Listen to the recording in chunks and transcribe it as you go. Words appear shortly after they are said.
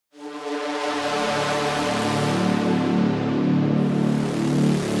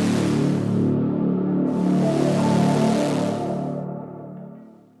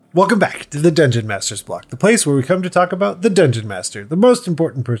Welcome back to the Dungeon Master's Block, the place where we come to talk about the Dungeon Master, the most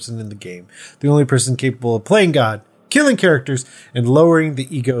important person in the game, the only person capable of playing God, killing characters, and lowering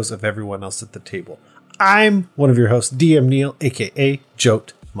the egos of everyone else at the table. I'm one of your hosts, DM Neil, aka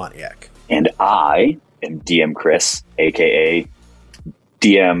Jote Moniac. And I am DM Chris, aka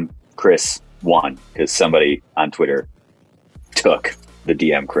DM Chris 1, because somebody on Twitter took the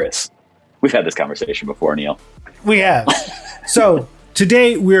DM Chris. We've had this conversation before, Neil. We have. So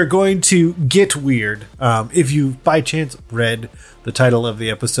today we're going to get weird. If you by chance read the title of the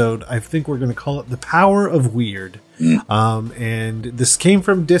episode, I think we're going to call it The Power of Weird. And this came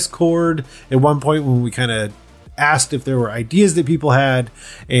from Discord at one point when we kind of asked if there were ideas that people had,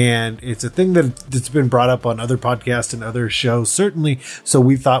 and it's a thing that's been brought up on other podcasts and other shows, certainly. So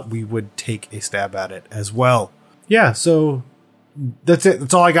we thought we would take a stab at it as well. Yeah, so that's it.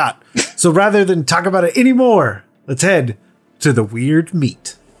 That's all I got. So rather than talk about it anymore, let's head to the weird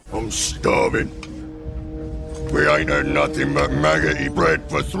meat. I'm starving. We ain't had nothing but maggoty bread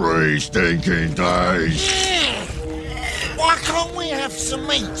for 3 stinking days. Why can't we have some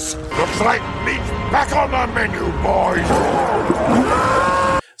meats? Looks like meat's back on the menu, boys.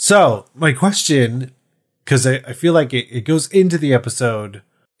 So my question, because I feel like it goes into the episode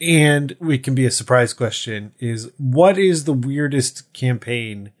and it can be a surprise question, is what is the weirdest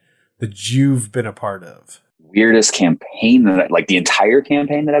campaign that you've been a part of? Weirdest campaign like the entire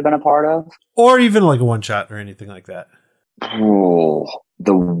campaign that I've been a part of? Or even like a one shot or anything like that. Oh,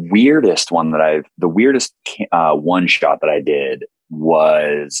 the weirdest one one shot that I did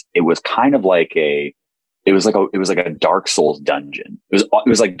was kind of like a Dark Souls dungeon. It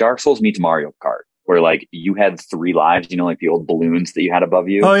was like Dark Souls meets Mario Kart, where like you had 3 lives, like the old balloons that you had above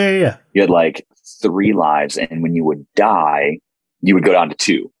you. Oh yeah. You had like 3 lives, and when you would die, you would go down to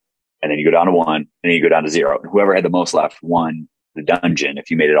 2. And then you go down to 1, and then you go down to 0. And whoever had the most left won the dungeon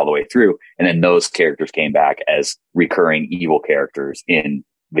if you made it all the way through. And then those characters came back as recurring evil characters in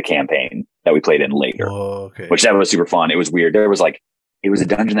the campaign that we played in later. Oh, okay. Which that was super fun. It was weird. It was a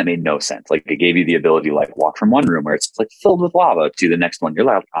dungeon that made no sense. Like it gave you the ability to like walk from one room where it's like filled with lava to the next one. You're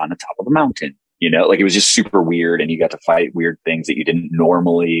like on the top of the mountain. Like it was just super weird, and you got to fight weird things that you didn't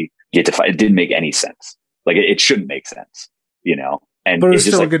normally get to fight. It didn't make any sense. Like it shouldn't make sense, And but it was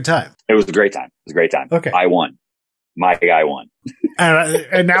just still a good time. It was a great time. It was a great time. Okay. I won. My guy won.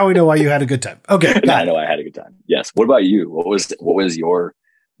 And now we know why you had a good time. Okay. I know I had a good time. Yes. What about you? What was your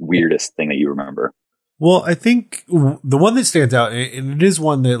weirdest thing that you remember? Well, I think the one that stands out, and it is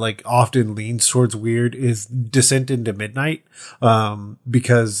one that like often leans towards weird, is Descent into Midnight,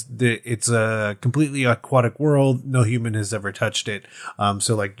 because it's a completely aquatic world. No human has ever touched it.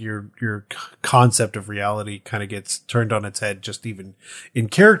 So like your concept of reality kind of gets turned on its head, just even in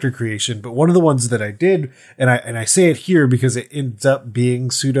character creation. But one of the ones that I did, and I say it here because it ends up being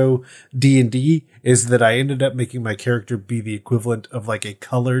pseudo D&D, is that I ended up making my character be the equivalent of like a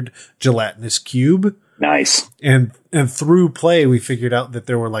colored gelatinous cube. Nice. And through play, we figured out that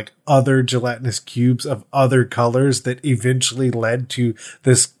there were like other gelatinous cubes of other colors that eventually led to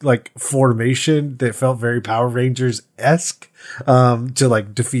this like formation that felt very Power Rangers-esque, to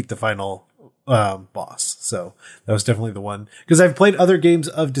like defeat the final boss. So that was definitely the one, because I've played other games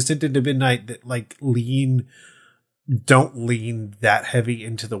of Descent into Midnight that like don't lean that heavy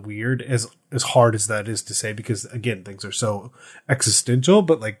into the weird, as hard as that is to say, because again, things are so existential,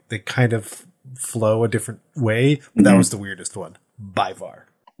 but like they kind of flow a different way. But that was the weirdest one by far.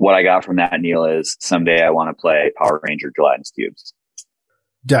 What I got from that, Neil, is someday I want to play Power Ranger gelatinous cubes.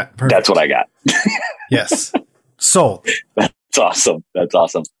 Yeah, perfect. That's what I got. Yes. Sold. That's awesome. That's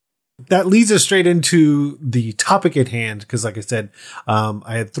awesome. That leads us straight into the topic at hand, because like I said,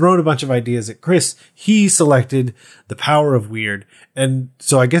 I had thrown a bunch of ideas at Chris. He selected The Power of Weird. And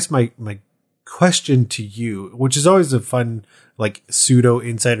so I guess my question to you, which is always a fun, like pseudo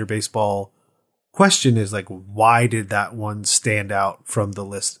insider baseball question, is like, why did that one stand out from the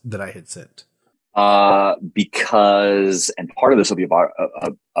list that I had sent? Because, and part of this will be about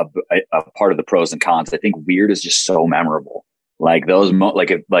a part of the pros and cons. I think weird is just so memorable. Like those,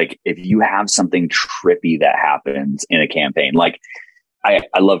 if you have something trippy that happens in a campaign, like I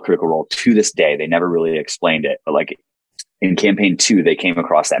love Critical Role to this day. They never really explained it, but like in campaign 2, they came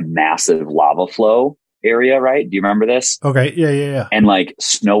across that massive lava flow area, right? Do you remember this? Okay. Yeah. And like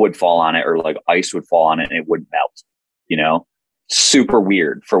snow would fall on it, or like ice would fall on it, and it would melt, super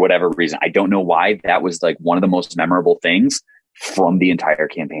weird for whatever reason. I don't know why. That was like one of the most memorable things from the entire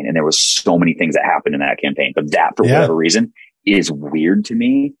campaign. And there was so many things that happened in that campaign, but that for whatever reason is weird to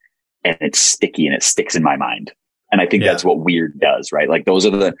me, and it's sticky and it sticks in my mind. And I think that's what weird does, right? Like those are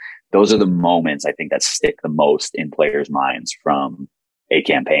the moments I think that stick the most in players' minds from a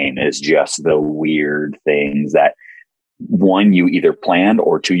campaign is just the weird things that, one, you either planned,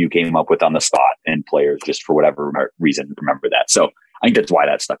 or two, you came up with on the spot, and players just for whatever reason remember that. So I think that's why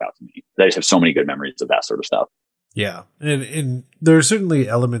that stuck out to me. I just have so many good memories of that sort of stuff. Yeah. And there are certainly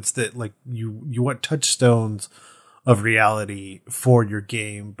elements that like you want touchstones of reality for your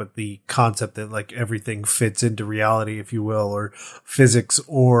game, but the concept that like everything fits into reality, if you will, or physics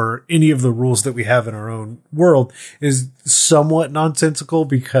or any of the rules that we have in our own world is somewhat nonsensical,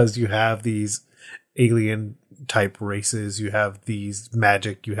 because you have these alien type races, you have these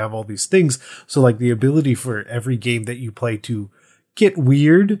magic, you have all these things. So like the ability for every game that you play to get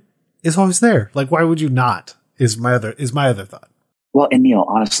weird is always there. Like, why would you not? Is my other thought. Well, and Neil,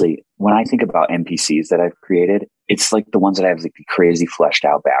 honestly, when I think about NPCs that I've created, it's like the ones that have like the crazy fleshed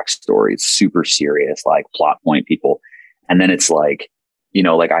out backstory. It's super serious, like plot point people. And then it's like, you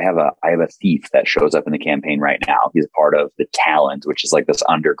know, like I have a thief that shows up in the campaign right now. He's a part of the Talons, which is like this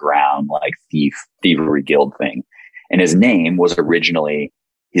underground, like thievery guild thing. And his name was originally,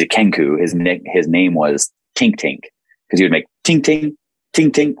 he's a Kenku. His name was Tink Tink, because he would make tink tink,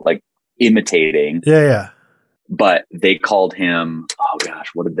 tink tink, like imitating. Yeah. But they called him, oh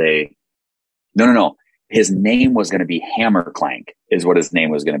gosh, what did they? No. His name was going to be Hammer Clank, is what his name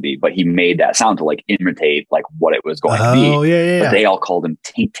was going to be. But he made that sound to like imitate like what it was going to be. Oh, yeah. But they all called him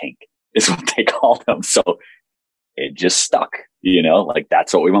Tink Tink, is what they called him. So it just stuck, you know, like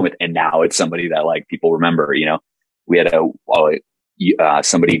that's what we went with. And now it's somebody that like people remember, you know. We had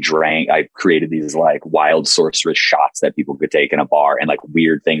somebody drank, I created these like wild sorceress shots that people could take in a bar, and like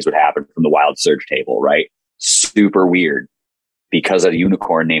weird things would happen from the wild surge table, right? Super weird, because a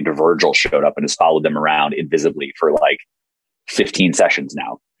unicorn named Virgil showed up and has followed them around invisibly for like 15 sessions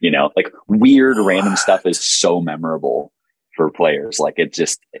now. You know, like weird random stuff is so memorable for players. Like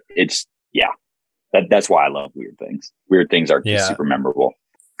that's why I love weird things. Weird things are super memorable.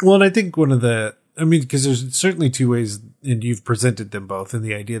 Well, and I think because there's certainly two ways, and you've presented them both in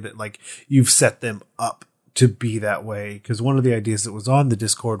the idea that like you've set them up to be that way. Because one of the ideas that was on the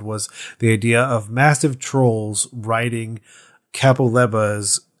Discord was the idea of massive trolls riding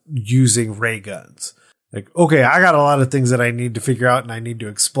Capolebas using ray guns. Like, okay, I got a lot of things that I need to figure out and I need to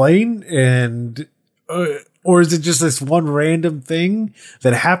explain, and or is it just this one random thing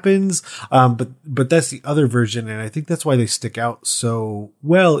that happens? But that's the other version, and I think that's why they stick out so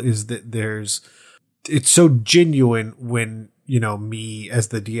well, is that it's so genuine when, you know, me as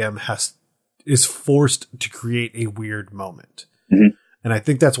the DM is forced to create a weird moment. Mm-hmm. And I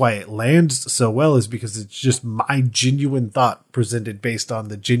think that's why it lands so well, is because it's just my genuine thought presented based on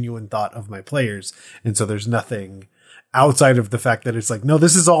the genuine thought of my players. And so there's nothing outside of the fact that it's like, no,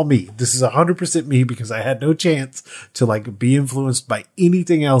 this is all me. This is 100% me, because I had no chance to like be influenced by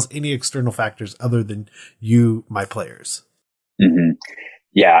anything else, any external factors other than you, my players. Mm-hmm.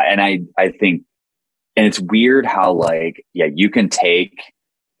 Yeah. And I think, and it's weird how like, yeah, you can take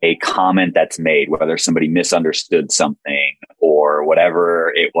a comment that's made, whether somebody misunderstood something or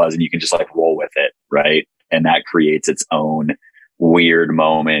whatever it was, and you can just like roll with it, right? And that creates its own weird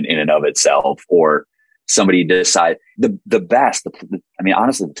moment in and of itself. Or somebody decide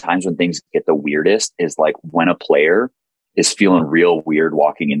honestly, the times when things get the weirdest is like when a player is feeling real weird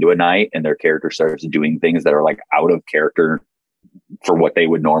walking into a night and their character starts doing things that are like out of character for what they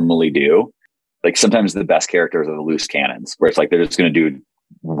would normally do. Like sometimes the best characters are the loose cannons, where it's like they're just going to do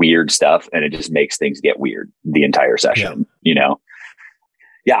weird stuff and it just makes things get weird the entire session, you know?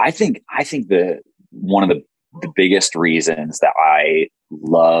 Yeah. I think one of the biggest reasons that I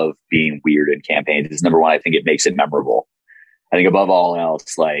love being weird in campaigns is, number one, I think it makes it memorable. I think above all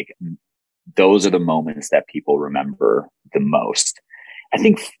else, like those are the moments that people remember the most. I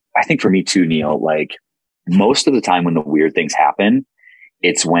think for me too, Neil, like most of the time when the weird things happen,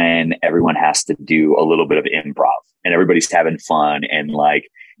 it's when everyone has to do a little bit of improv and everybody's having fun. And like,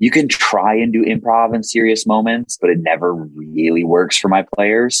 you can try and do improv in serious moments, but it never really works for my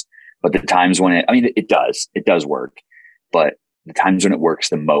players. But the times when it does work, but the times when it works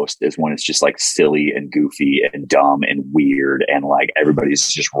the most is when it's just like silly and goofy and dumb and weird. And like,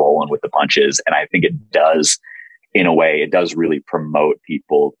 everybody's just rolling with the punches. And I think it does, in a way, it does really promote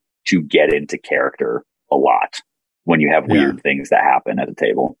people to get into character a lot when you have weird things that happen at a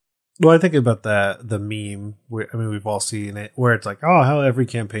table. Well, I think about the meme. We've all seen it, where it's like, oh, how every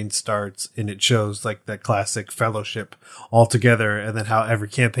campaign starts, and it shows like that classic fellowship all together, and then how every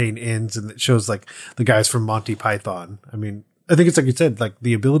campaign ends, and it shows like the guys from Monty Python. I mean, I think it's like you said, like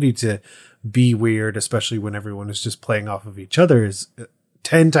the ability to be weird, especially when everyone is just playing off of each other, is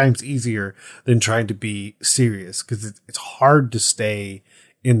 10 times easier than trying to be serious, because it's hard to stay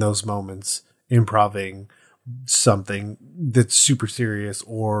in those moments, improving something that's super serious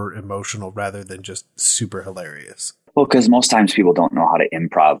or emotional rather than just super hilarious. Well, because most times people don't know how to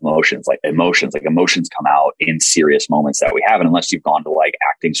improv emotions. Like emotions come out in serious moments that we have. And unless you've gone to like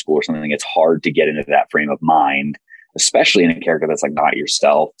acting school or something, it's hard to get into that frame of mind, especially in a character that's like not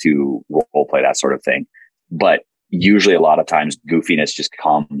yourself, to role play that sort of thing. But usually a lot of times goofiness just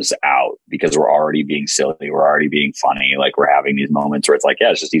comes out because we're already being silly. We're already being funny. Like we're having these moments where it's like,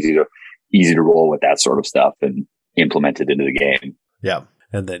 yeah, it's just easy to roll with that sort of stuff and implement it into the game. Yeah.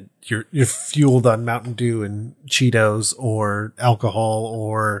 And then you're fueled on Mountain Dew and Cheetos or alcohol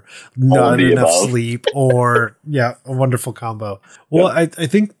or not enough sleep or a wonderful combo. Well, I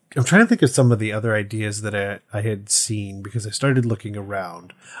think I'm trying to think of some of the other ideas that I had seen because I started looking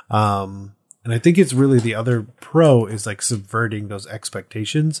around. And I think it's really the other pro is like subverting those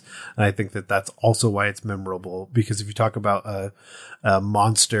expectations. And I think that that's also why it's memorable, because if you talk about a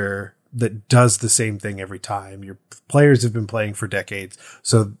monster that does the same thing every time, your players have been playing for decades.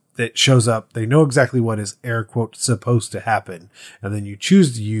 So that shows up, they know exactly what is air quote supposed to happen. And then you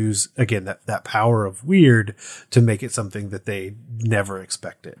choose to use, again, that power of weird to make it something that they never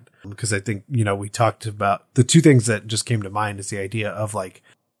expected. Because I think, we talked about the two things that just came to mind is the idea of like,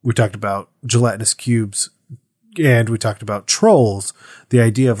 we talked about gelatinous cubes and we talked about trolls. The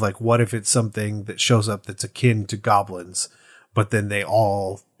idea of like, what if it's something that shows up that's akin to goblins, but then they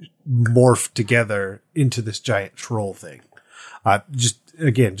all morph together into this giant troll thing.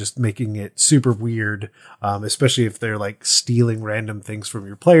 Just making it super weird, especially if they're like stealing random things from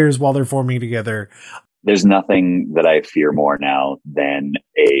your players while they're forming together. There's nothing that I fear more now than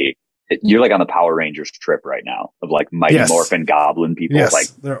you're like on the Power Rangers trip right now of like Mighty Morphin Goblin people. Yes, like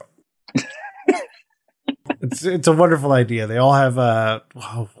it's a wonderful idea. They all have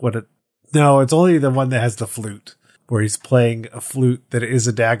it's only the one that has the flute, where he's playing a flute that is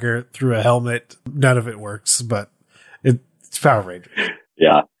a dagger through a helmet. None of it works, but it's Power Rangers.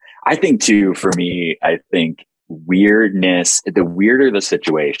 Yeah. I think too, for me, I think weirdness, the weirder the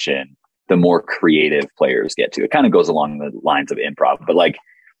situation, the more creative players get to. It kind of goes along the lines of improv, but like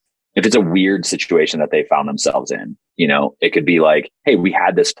if it's a weird situation that they found themselves in, it could be like, hey, we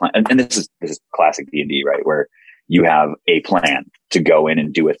had this plan. And this is classic D&D, right? Where you have a plan to go in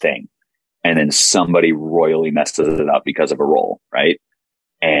and do a thing. And then somebody royally messes it up because of a roll, right?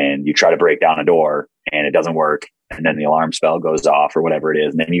 And you try to break down a door and it doesn't work. And then the alarm spell goes off or whatever it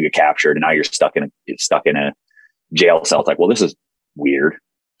is. And then you get captured and now you're stuck in a jail cell. It's like, well, this is weird.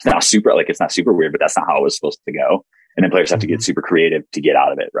 It's not super weird, but that's not how it was supposed to go. And then players have to get super creative to get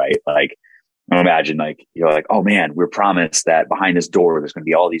out of it, right? Like, imagine like, you're like, oh man, we're promised that behind this door, there's going to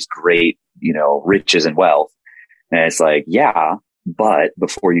be all these great, riches and wealth. And it's like, yeah, but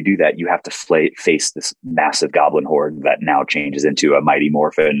before you do that, you have to face this massive goblin horde that now changes into a Mighty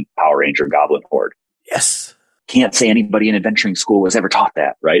Morphin Power Ranger goblin horde. Yes. Can't say anybody in adventuring school was ever taught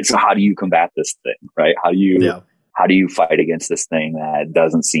that, right? So how do you combat this thing, right? How do you fight against this thing that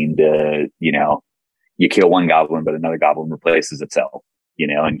doesn't seem to, you kill one goblin, but another goblin replaces itself,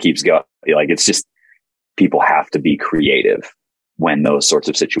 and keeps going. Like, it's just, people have to be creative when those sorts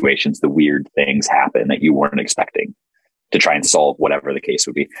of situations, the weird things happen that you weren't expecting, to try and solve whatever the case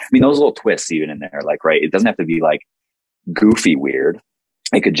would be. I mean, those little twists even in there, like, right, it doesn't have to be like goofy weird.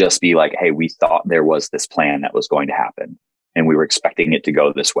 It could just be like, hey, we thought there was this plan that was going to happen and we were expecting it to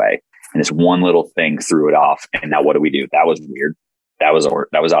go this way. And this one little thing threw it off. And now what do we do? That was weird. That was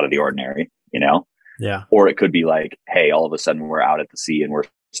out of the ordinary, Yeah. Or it could be like, hey, all of a sudden we're out at the sea and we're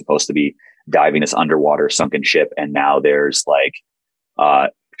supposed to be diving this underwater sunken ship. And now there's like,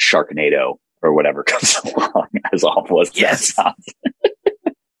 Sharknado or whatever comes along, as awful as that sounds.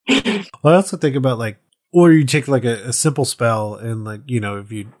 Well, I also think about like, or you take like a simple spell and like,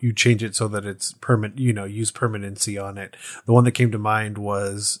 if you change it so that it's permanent, use permanency on it. The one that came to mind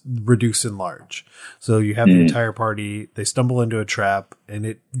was reduce enlarge. So you have the entire party, they stumble into a trap and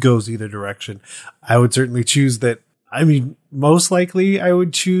it goes either direction. I would certainly choose that. I mean, most likely I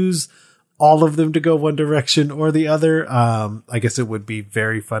would choose all of them to go one direction or the other. I guess it would be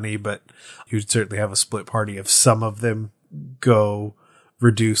very funny, but you'd certainly have a split party if some of them go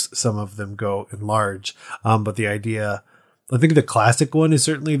reduce, some of them go enlarge. But the idea, I think the classic one is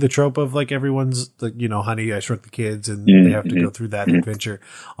certainly the trope of like everyone's like, Honey, I Shrunk the Kids, and they have to go through that adventure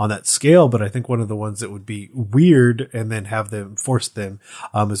on that scale. But I think one of the ones that would be weird and then have them force them,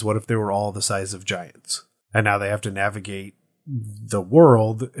 is what if they were all the size of giants and now they have to navigate the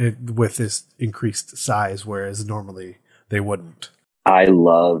world with this increased size, whereas normally they wouldn't. I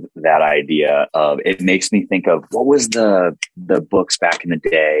love that idea of, it makes me think of, what was the books back in the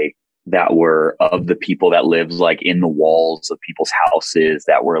day that were of the people that lived like in the walls of people's houses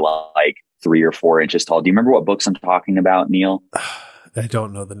that were like 3 or 4 inches tall. Do you remember what books I'm talking about, Neil? I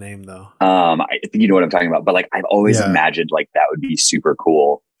don't know the name though. I think you know what I'm talking about, but like I've always imagined like that would be super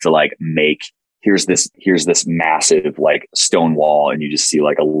cool to like make, here's this massive like stone wall, and you just see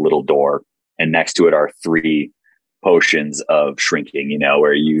like a little door, and next to it are 3 potions of shrinking,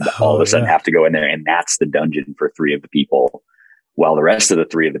 where you all of a sudden have to go in there, and that's the dungeon for 3 of the people. While the rest of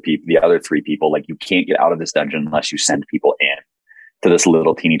the other 3 people, like you can't get out of this dungeon unless you send people in to this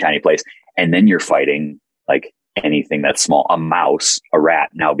little teeny tiny place. And then you're fighting like anything that's small. A mouse, a rat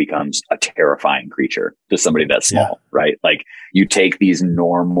now becomes a terrifying creature to somebody that's small, right? Like you take these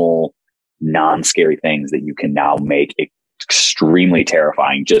normal, non-scary things that you can now make extremely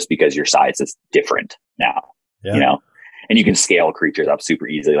terrifying just because your size is different now, and you can scale creatures up super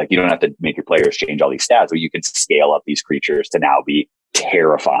easily. Like you don't have to make your players change all these stats, but you can scale up these creatures to now be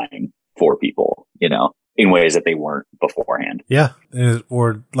terrifying for people, in ways that they weren't beforehand. Yeah.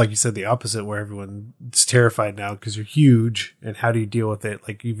 Or like you said, the opposite, where everyone's terrified now because you're huge. And how do you deal with it?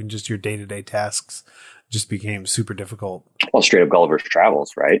 Like even just your day-to-day tasks just became super difficult. Well, straight up Gulliver's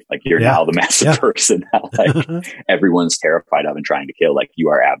Travels, right? Like you're now the massive person that like everyone's terrified of and trying to kill. Like you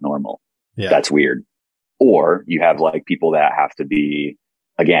are abnormal. Yeah. That's weird. Or you have like people that have to be,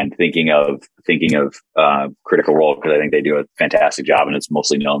 again, thinking of Critical Role, because I think they do a fantastic job and it's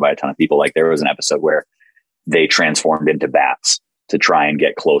mostly known by a ton of people. Like there was an episode where they transformed into bats to try and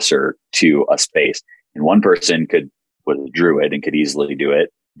get closer to a space. And one person was a druid and could easily do it.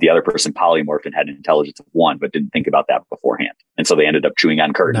 The other person polymorphed and had an intelligence of 1, but didn't think about that beforehand. And so they ended up chewing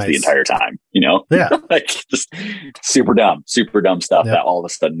on curtains the entire time, Yeah. Like just super dumb stuff that all of a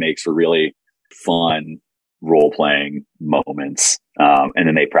sudden makes for really fun role-playing moments. And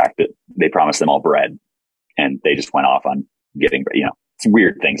then they promised them all bread, and they just went off on getting, some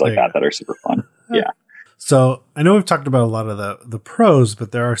weird things like that are super fun. Yeah. So I know we've talked about a lot of the pros,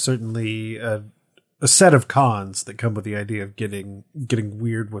 but there are certainly a set of cons that come with the idea of getting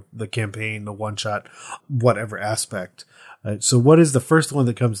weird with the campaign, the one shot, whatever aspect. So what is the first one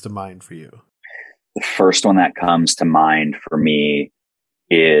that comes to mind for you? The first one that comes to mind for me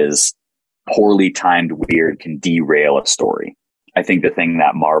is poorly timed weird can derail a story. I think the thing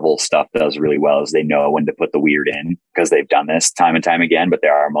that Marvel stuff does really well is they know when to put the weird in, because they've done this time and time again. But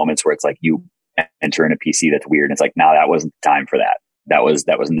there are moments where it's like you enter in a PC that's weird, and it's like, no, that wasn't the time for that. That was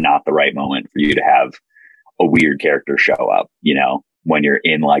not the right moment for you to have a weird character show up, when you're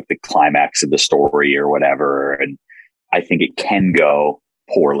in like the climax of the story or whatever. And I think it can go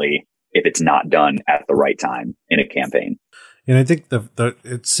poorly if it's not done at the right time in a campaign. And I think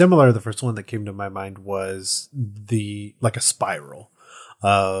it's similar. The first one that came to my mind was like a spiral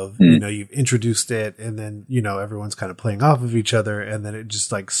of, you've introduced it, and then, everyone's kind of playing off of each other, and then it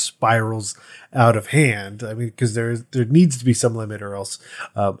just like spirals out of hand. I mean, because there needs to be some limit, or else,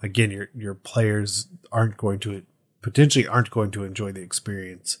 again, your players potentially aren't going to enjoy the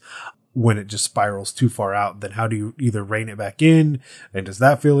experience. When it just spirals too far out, then how do you either rein it back in? And does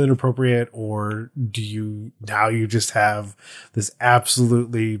that feel inappropriate? Or do you just have this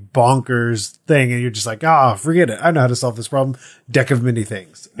absolutely bonkers thing, and you're just like, forget it. I know how to solve this problem. Deck of many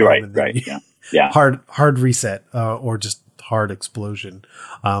things. Right. Yeah. Hard reset, or just hard explosion.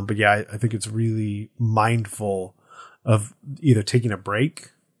 But yeah, I think it's really mindful of either taking a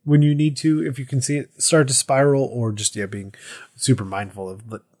break when you need to, if you can see it start to spiral, or just, being super mindful of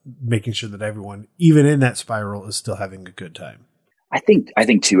making sure that everyone, even in that spiral, is still having a good time. I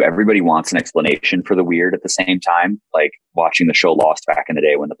think too, everybody wants an explanation for the weird at the same time. Like watching the show Lost back in the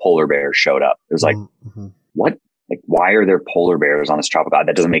day when the polar bears showed up. It was like, what? Like, why are there polar bears on this tropical island?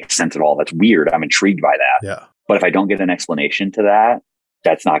 That doesn't make sense at all. That's weird. I'm intrigued by that. Yeah. But if I don't get an explanation to that,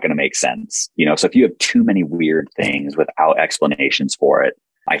 that's not going to make sense. So if you have too many weird things without explanations for it,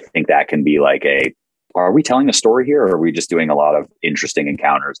 I think that can be like are we telling a story here, or are we just doing a lot of interesting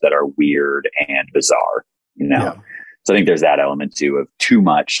encounters that are weird and bizarre? Yeah. So I think there's that element too, of too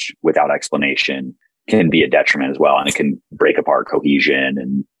much without explanation can be a detriment as well. And it can break apart cohesion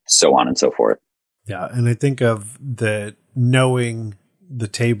and so on and so forth. Yeah. And I think of knowing the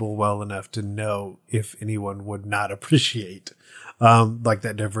table well enough to know if anyone would not appreciate like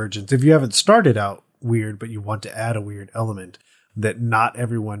that divergence. If you haven't started out weird, but you want to add a weird element, that not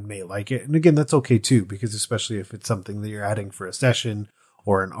everyone may like it. And again, that's okay too, because especially if it's something that you're adding for a session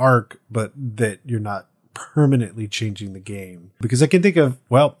or an arc, but that you're not permanently changing the game. Because I can think of,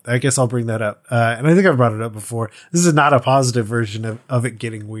 I guess I'll bring that up. And I think I've brought it up before. This is not a positive version of it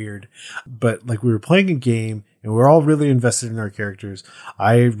getting weird, but like we were playing a game and we're all really invested in our characters.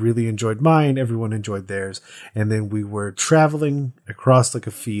 I really enjoyed mine. Everyone enjoyed theirs. And then we were traveling across like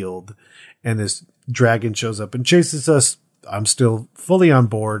a field, and this dragon shows up and chases us I'm still fully on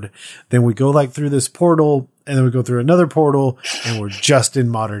board. Then we go like through this portal, and then we go through another portal, and we're just in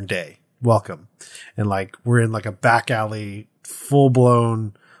modern day. Welcome. And like, we're in like a back alley, full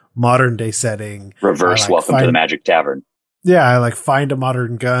blown modern day setting. Reverse welcome to the Magic Tavern. Yeah. I like find a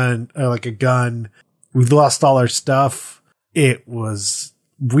modern gun, or like a gun. We've lost all our stuff. It was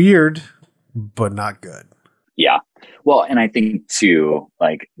weird, but not good. Yeah. Well, and I think too,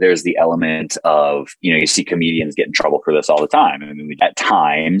 like, there's the element of, you see comedians get in trouble for this all the time. I mean, at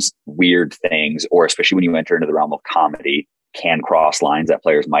times, weird things, or especially when you enter into the realm of comedy, can cross lines that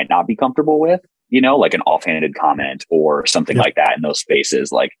players might not be comfortable with, like an offhanded comment or something like that in those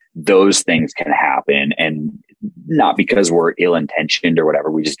spaces. Like, those things can happen, and not because we're ill-intentioned or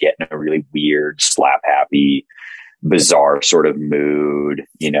whatever. We just get in a really weird, slap-happy, bizarre sort of mood.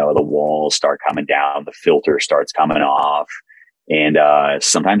 The walls start coming down, the filter starts coming off, and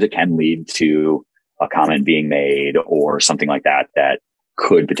sometimes it can lead to a comment being made or something like that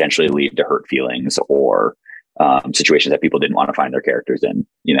could potentially lead to hurt feelings or situations that people didn't want to find their characters in.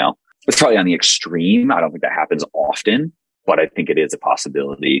 It's probably on the extreme. I don't think that happens often, but I think it is a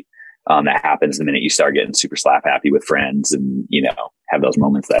possibility that happens the minute you start getting super slap happy with friends and have those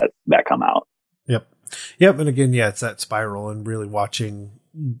moments that come out. Yep. And again, it's that spiral, and really watching,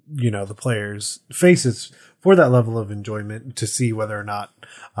 the players' faces for that level of enjoyment to see whether or not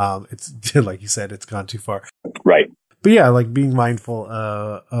it's, like you said, it's gone too far. Right. But yeah, like being mindful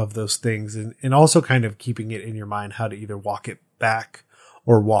of those things, and also kind of keeping it in your mind how to either walk it back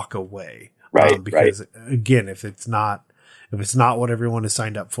or walk away. Right. Because again, if it's not what everyone is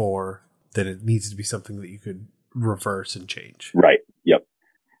signed up for, then it needs to be something that you could reverse and change. Right. Yep.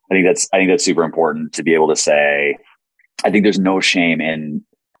 I think that's super important to be able to say. I think there's no shame in.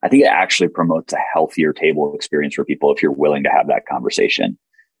 I think it actually promotes a healthier table experience for people if you're willing to have that conversation,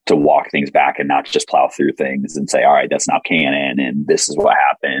 to walk things back and not just plow through things and say, all right, that's not canon and this is what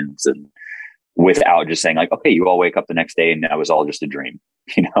happens, and without just saying like, okay, you all wake up the next day and that was all just a dream.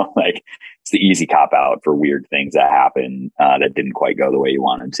 Like, it's the easy cop out for weird things that happen that didn't quite go the way you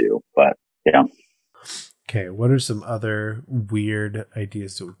wanted to. But yeah. Okay, what are some other weird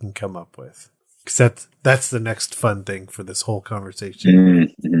ideas that we can come up with? Because that's the next fun thing for this whole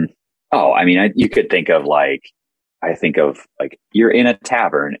conversation. Mm-hmm. Oh, I mean, you could think of you're in a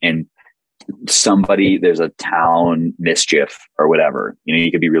tavern and there's a town mischief or whatever.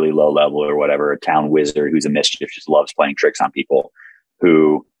 You could be really low level or whatever. A town wizard who's a mischief just loves playing tricks on people.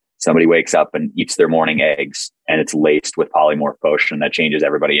 Who somebody wakes up and eats their morning eggs, and it's laced with polymorph potion that changes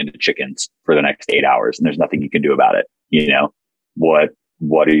everybody into chickens for the next 8 hours, and there's nothing you can do about it.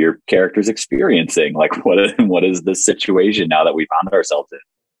 What are your characters experiencing? Like, what is the situation now that we found ourselves in?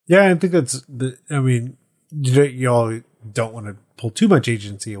 Yeah, I think you all don't want to pull too much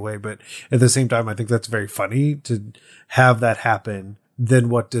agency away, but at the same time, I think that's very funny to have that happen. Then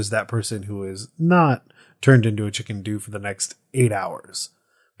what does that person who is not turned into a chicken do for the next 8 hours?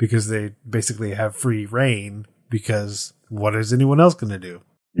 Because they basically have free reign, because what is anyone else going to do?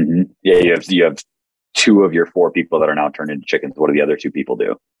 Mm-hmm. Yeah, you have 2 of your 4 people that are now turned into chickens. What do the other 2 people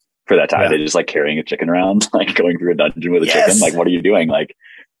do for that time? Yeah. They're just like carrying a chicken around, like going through a dungeon with a chicken. Like, what are you doing? Like,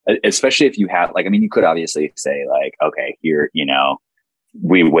 especially if you have, like, I mean, you could obviously say like, okay, here,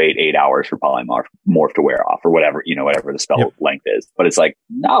 we wait 8 hours for polymorph to wear off or whatever, whatever the spell length is. But it's like,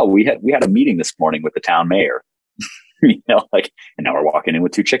 no, we had a meeting this morning with the town mayor. And now we're walking in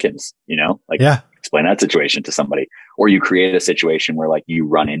with 2 chickens, explain that situation to somebody. Or you create a situation where like you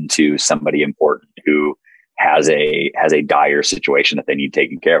run into somebody important who has a dire situation that they need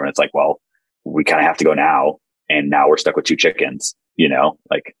taken care of. And it's like, well, we kind of have to go now. And now we're stuck with 2 chickens,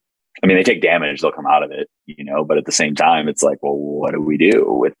 they take damage, they'll come out of it, but at the same time, it's like, well, what do we do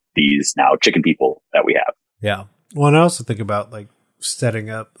with these now chicken people that we have? Yeah. Well, and I also think about like setting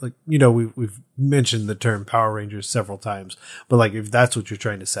up, like, we've mentioned the term Power Rangers several times, but like, if that's what you're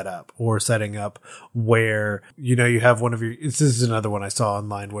trying to set up, or setting up where, you have one of your, this is another one I saw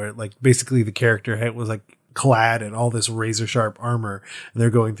online where like basically the character was like clad in all this razor sharp armor, and they're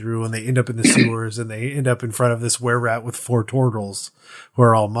going through and they end up in the sewers and they end up in front of this were-rat with 4 turtles who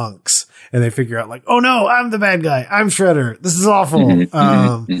are all monks, and they figure out like, oh no, I'm the bad guy, I'm Shredder, this is awful.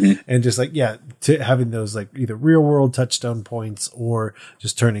 And just like, to having those like either real world touchstone points or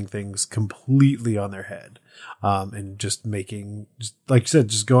just turning things completely on their head. And just making, just like you said,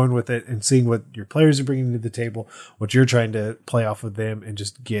 just going with it and seeing what your players are bringing to the table, what you're trying to play off of them, and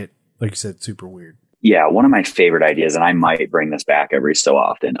just get, like you said, super weird. Yeah, one of my favorite ideas, and I might bring this back every so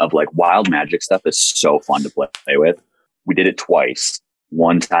often, of like wild magic stuff is so fun to play with. We did it twice.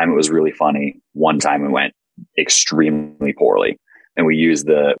 One time it was really funny. One time it went extremely poorly. and we used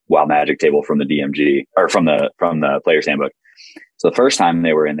the Wild Magic table from the DMG or from the Player's Handbook. So the first time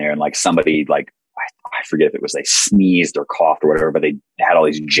they were in there, and like somebody like I forget if it was they sneezed or coughed or whatever, but they had all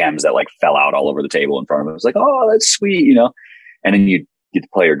these gems that like fell out all over the table in front of them. It was like, oh, that's sweet, you know. And then the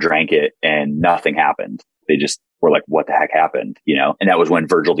player drank it and nothing happened. They just were like, what the heck happened, you know? And that was when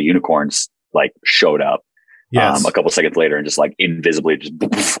Virgil the Unicorns like showed up. Yes. A couple seconds later and just like invisibly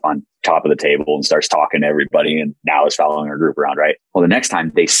just on top of the table and starts talking to everybody, and now is following our group around, right? Well, the next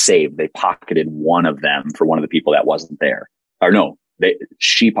time they pocketed one of them for one of the people that wasn't there. Or no,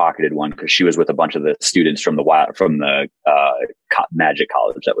 she pocketed one because she was with a bunch of the students from the magic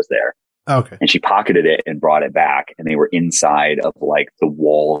college that was there. Okay. And she pocketed it and brought it back, and they were inside of like the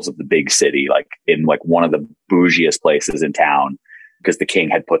walls of the big city, like in like one of the bougiest places in town, because the king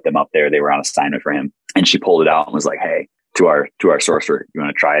had put them up there. They were on assignment for him. And she pulled it out and was like, hey, to our sorcerer, you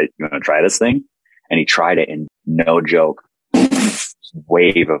want to try it? You want to try this thing? And he tried it, and no joke,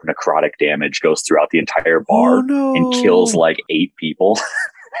 wave of necrotic damage goes throughout the entire bar and kills like 8 people.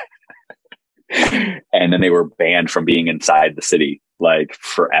 And then they were banned from being inside the city like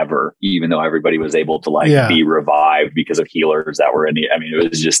forever, even though everybody was able to like be revived because of healers that were in the, I mean, it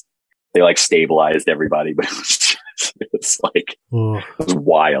was just, they like stabilized everybody, but it was like, it was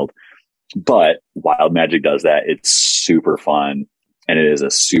wild. But Wild Magic does that. It's super fun. And it is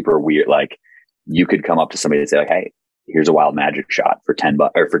a super weird, like you could come up to somebody and say like, hey, here's a Wild Magic shot for $10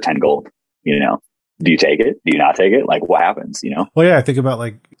 or for 10 gold, you know? Do you take it? Do you not take it? Like what happens, you know? Well, yeah, I think about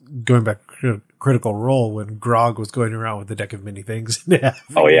like going back to Critical Role when Grog was going around with a deck of many things.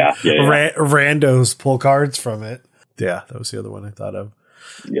 Oh yeah. Randos pull cards from it. Yeah, that was the other one I thought of.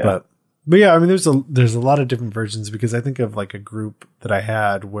 Yeah. But yeah, I mean, there's a lot of different versions, because I think of like a group that I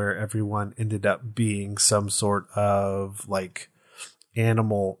had where everyone ended up being some sort of like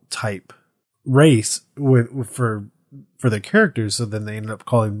animal type race for their characters. So then they ended up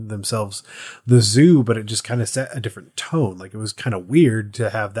calling themselves the Zoo, but it just kind of set a different tone. Like it was kind of weird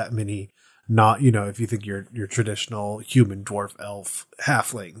to have that many, not, you know, if you think your traditional human, dwarf, elf,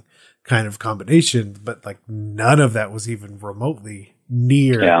 halfling kind of combination, but like none of that was even remotely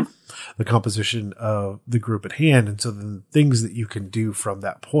near the composition of the group at hand. And so then things that you can do from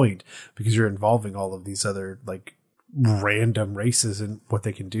that point, because you're involving all of these other like random races and what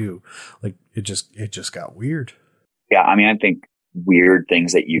they can do, like it just got weird. Yeah, I mean, I think weird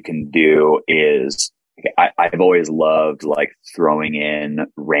things that you can do is I've always loved like throwing in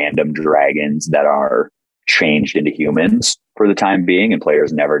random dragons that are changed into humans for the time being, and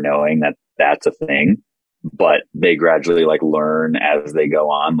players never knowing that that's a thing, but they gradually like learn as they go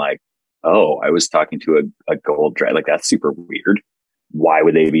on. Like, oh, I was talking to a gold dragon. Like that's super weird. Why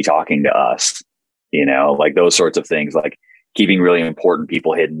would they be talking to us? You know, like those sorts of things, like keeping really important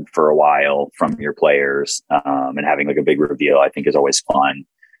people hidden for a while from your players, and having like a big reveal, I think is always fun,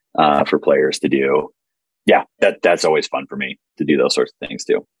 for players to do. Yeah, that's always fun for me to do those sorts of things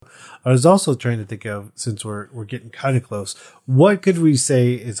too. I was also trying to think of, since we're getting kind of close, what could we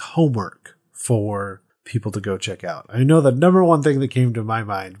say is homework for people to go check out? I know the number one thing that came to my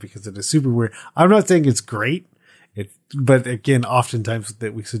mind, because it is super weird. I'm not saying it's great. But again, oftentimes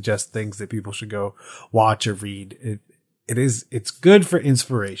that we suggest things that people should go watch or read. It's good for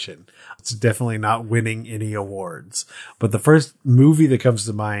inspiration. It's definitely not winning any awards. But the first movie that comes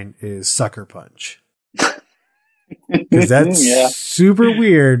to mind is Sucker Punch. Because that's super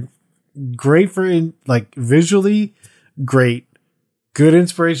weird. Great for like visually great, good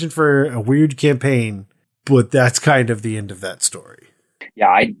inspiration for a weird campaign. But that's kind of the end of that story.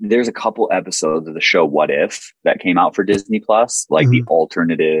 Yeah, there's a couple episodes of the show What If that came out for Disney Plus, like the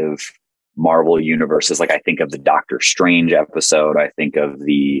alternative Marvel universes. Like I think of the Doctor Strange episode. I think of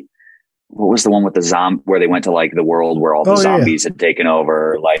what was the one with the zombie where they went to like the world where all the zombies had taken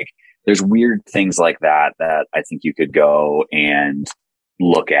over. Like there's weird things like that I think you could go and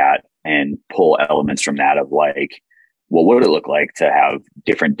look at and pull elements from that of like, what would it look like to have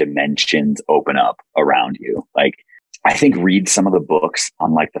different dimensions open up around you? Like, I think read some of the books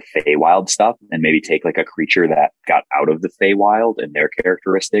on like the Feywild stuff, and maybe take like a creature that got out of the Feywild and their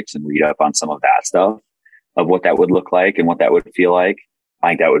characteristics and read up on some of that stuff of what that would look like and what that would feel like. I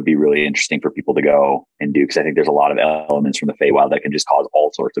think that would be really interesting for people to go and do, because I think there's a lot of elements from the Feywild that can just cause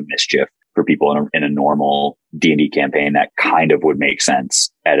all sorts of mischief for people in a normal D&D campaign that kind of would make sense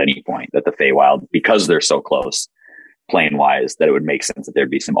at any point, that the Feywild, because they're so close plane wise, that it would make sense that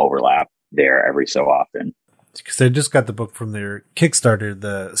there'd be some overlap there every so often. Because I just got the book from their Kickstarter.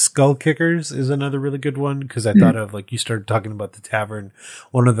 The Skull Kickers is another really good one, because I thought of, like, you started talking about the tavern.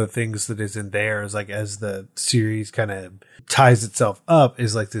 One of the things that is in there is, like, as the series kind of ties itself up,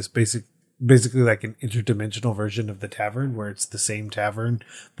 is like this basic basically like an interdimensional version of the tavern where it's the same tavern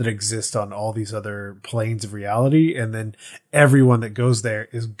that exists on all these other planes of reality. And then everyone that goes there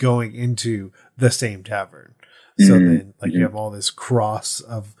is going into the same tavern. So then like you have all this cross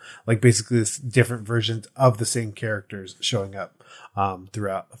of like basically this different versions of the same characters showing up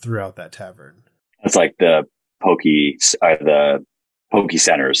throughout that tavern. It's like the Poke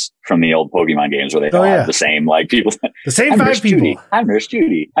centers from the old Pokemon games where they all have the same like people. The same five people. Judy. I'm Nurse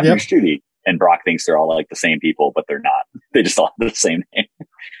Judy. I'm Nurse Judy. And Brock thinks they're all like the same people, but they're not. They just all have the same name.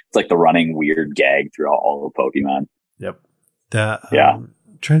 It's like the running weird gag throughout all of Pokemon. Yep.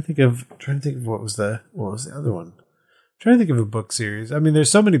 Trying to think of what was the other one. Trying to think of a book series. I mean,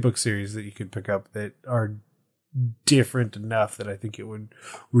 there's so many book series that you could pick up that are different enough that I think it would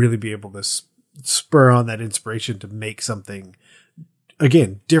really be able to spur on that inspiration to make something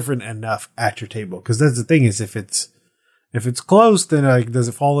again different enough at your table. Because that's the thing is if it's close, then does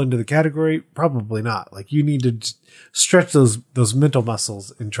it fall into the category? Probably not. Like you need to stretch those mental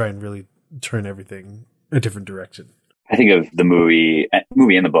muscles and try and really turn everything a different direction. I think of the movie and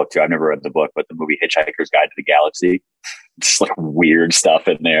the book too. I've never read the book, but the movie Hitchhiker's Guide to the Galaxy. Just like weird stuff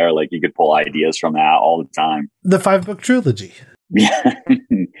in there. Like you could pull ideas from that all the time. The 5-book trilogy. Yeah.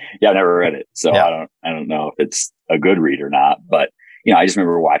 Yeah, I've never read it. So I don't know if it's a good read or not, but I just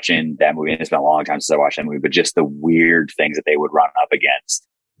remember watching that movie, and it's been a long time since I watched that movie, but just the weird things that they would run up against.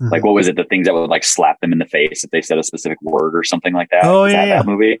 Mm-hmm. Like, what was it? The things that would like slap them in the face if they said a specific word or something like that. Oh, that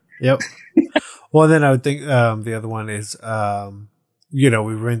movie. Yep. Well, then I would think the other one is, we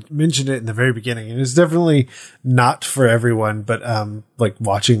mentioned it in the very beginning, and it's definitely not for everyone, but like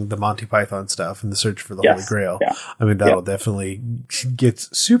watching the Monty Python stuff and the Search for the Holy Grail. Yeah. I mean, that'll definitely get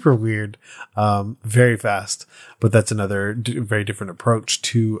super weird very fast, but that's another very different approach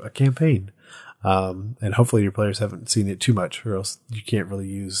to a campaign. And hopefully your players haven't seen it too much, or else you can't really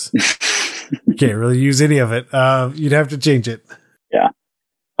use any of it. You'd have to change it. Yeah.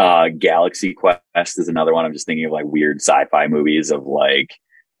 Galaxy Quest is another one. I'm just thinking of like weird sci-fi movies of like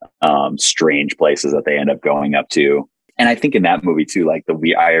strange places that they end up going up to. And I think in that movie too, like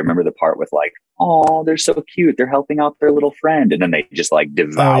I remember the part with like, oh, they're so cute. They're helping out their little friend. And then they just like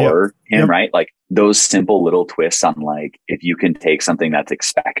devour him, right? Like those simple little twists on like, if you can take something that's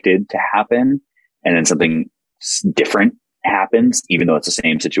expected to happen and then something different happens, even though it's the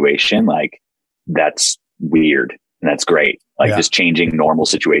same situation, like that's weird. And that's great. Like just changing normal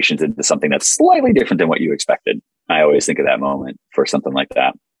situations into something that's slightly different than what you expected. I always think of that moment for something like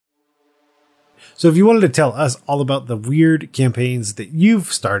that. So if you wanted to tell us all about the weird campaigns that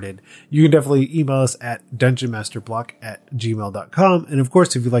you've started, you can definitely email us at dungeonmasterblock@gmail.com. And of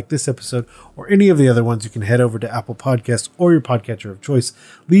course, if you like this episode or any of the other ones, you can head over to Apple Podcasts or your podcatcher of choice.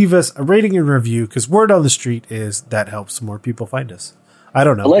 Leave us a rating and review, because word on the street is that helps more people find us. I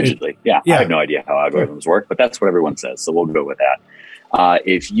don't know. Allegedly. I have no idea how algorithms work, but that's what everyone says. So we'll go with that.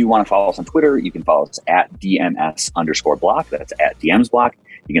 If you want to follow us on Twitter, you can follow us at DMS_block. That's at DMsBlock.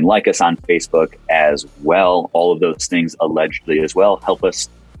 You can like us on Facebook as well. All of those things allegedly as well help us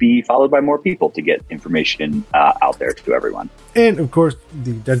be followed by more people to get information out there to everyone. And of course,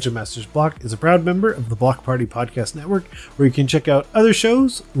 the Dungeon Masters Block is a proud member of the Block Party Podcast Network, where you can check out other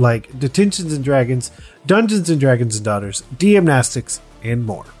shows like Detentions and Dragons, Dungeons and Dragons and Daughters, DMnastics, and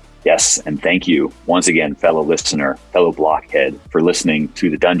more. Yes, and thank you once again, fellow listener, fellow blockhead, for listening to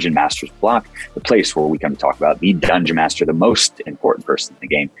the Dungeon Masters Block, the place where we come to talk about the Dungeon Master, the most important person in the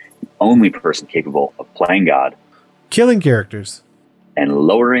game, the only person capable of playing God, killing characters, and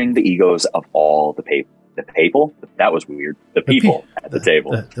lowering the egos of all the people. The people? That was weird. The people at the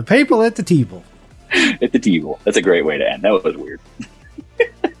table. The people at the table. At the table. That's a great way to end. That was weird.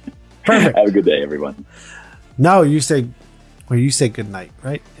 Perfect. Have a good day, everyone. No, you say good night,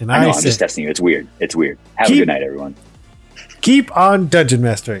 right? And I'm just testing you. It's weird. Have a good night, everyone. Keep on dungeon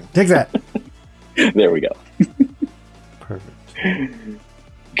mastering. Take that. There we go. Perfect.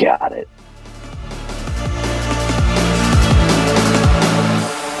 Got it.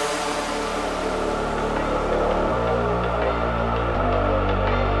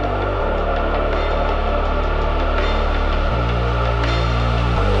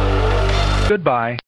 Goodbye.